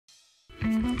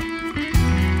Here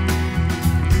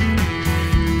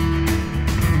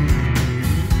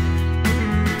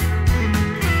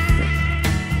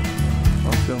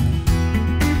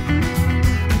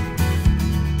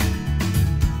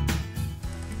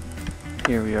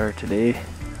we are today.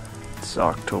 It's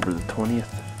October the 20th.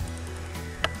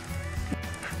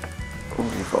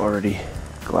 We've already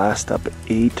glassed up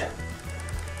 8,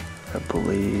 I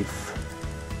believe,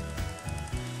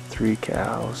 3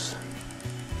 cows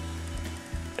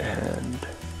and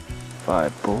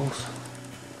 5 bulls.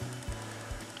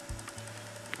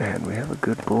 And we have a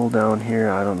good bull down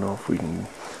here. I don't know if we can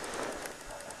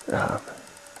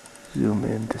zoom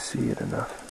in to see it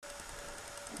enough.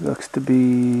 Looks to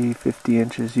be 50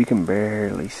 inches. You can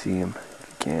barely see him, if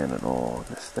you can at all,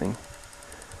 in this thing.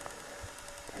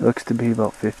 He looks to be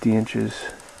about 50 inches.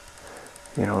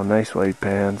 You know, nice white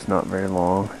pans, not very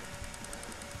long.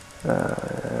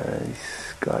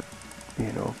 He's got,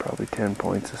 you know, probably 10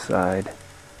 points aside.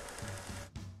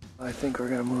 I think we're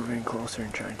gonna move in closer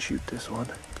and try and shoot this one.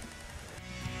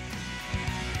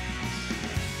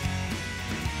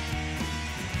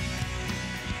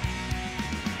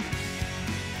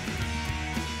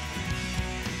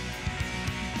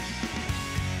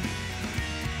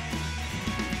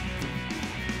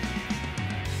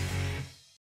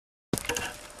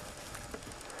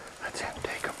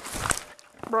 Take him.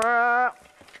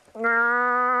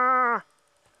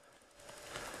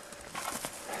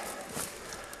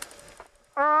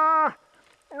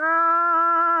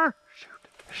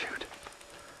 Shoot.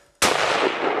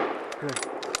 Good.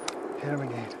 Hit him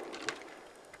again.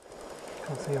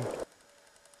 Don't see him.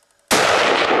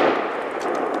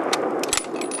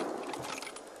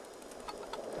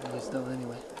 He's still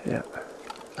anyway. Yeah.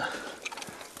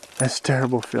 That's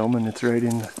terrible filming. It's right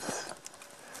in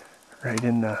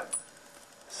the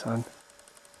sun.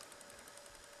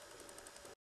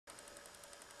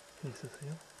 Can you still see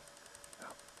him?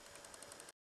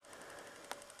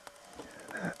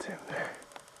 That's him there.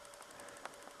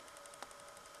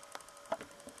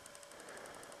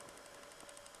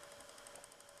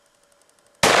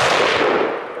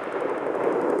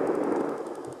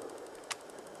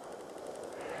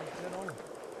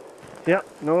 Yeah,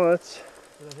 no, that's...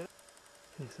 Did I hit it?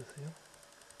 Can you still see him?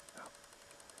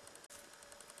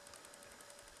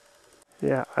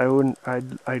 Yeah, I wouldn't,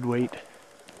 I'd wait.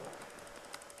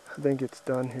 I think it's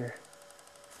done here.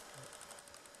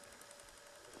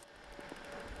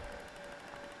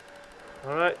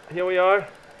 Alright, here we are.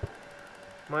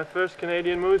 My first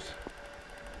Canadian moose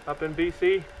up in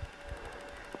BC.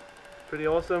 Pretty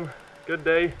awesome. Good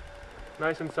day.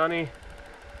 Nice and sunny.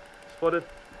 Spotted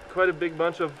quite a big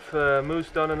bunch of moose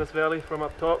down in this valley from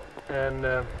up top, and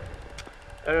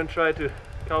Aaron tried to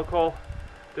cow call.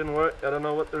 Didn't work. I don't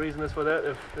know what the reason is for that.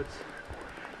 If it's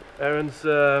Aaron's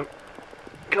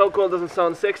cow call doesn't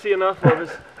sound sexy enough, or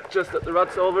if it's just that the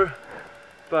rut's over.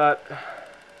 But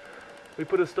we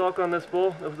put a stalk on this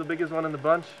bull. It was the biggest one in the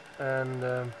bunch,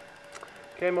 and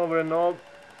came over a knob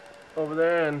over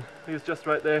there, and he was just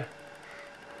right there,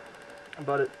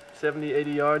 about at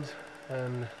 70-80 yards,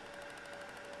 and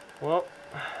well,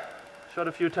 shot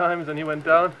a few times and he went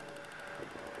down.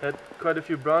 Had quite a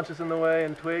few branches in the way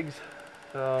and twigs.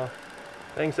 So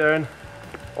thanks, Aaron.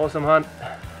 Awesome hunt.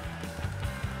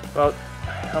 About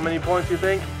how many points do you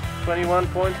think? 21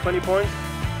 points, 20 points?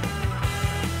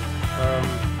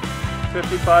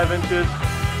 55 inches,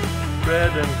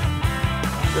 bred, and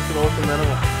just an awesome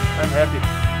animal. I'm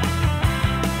happy.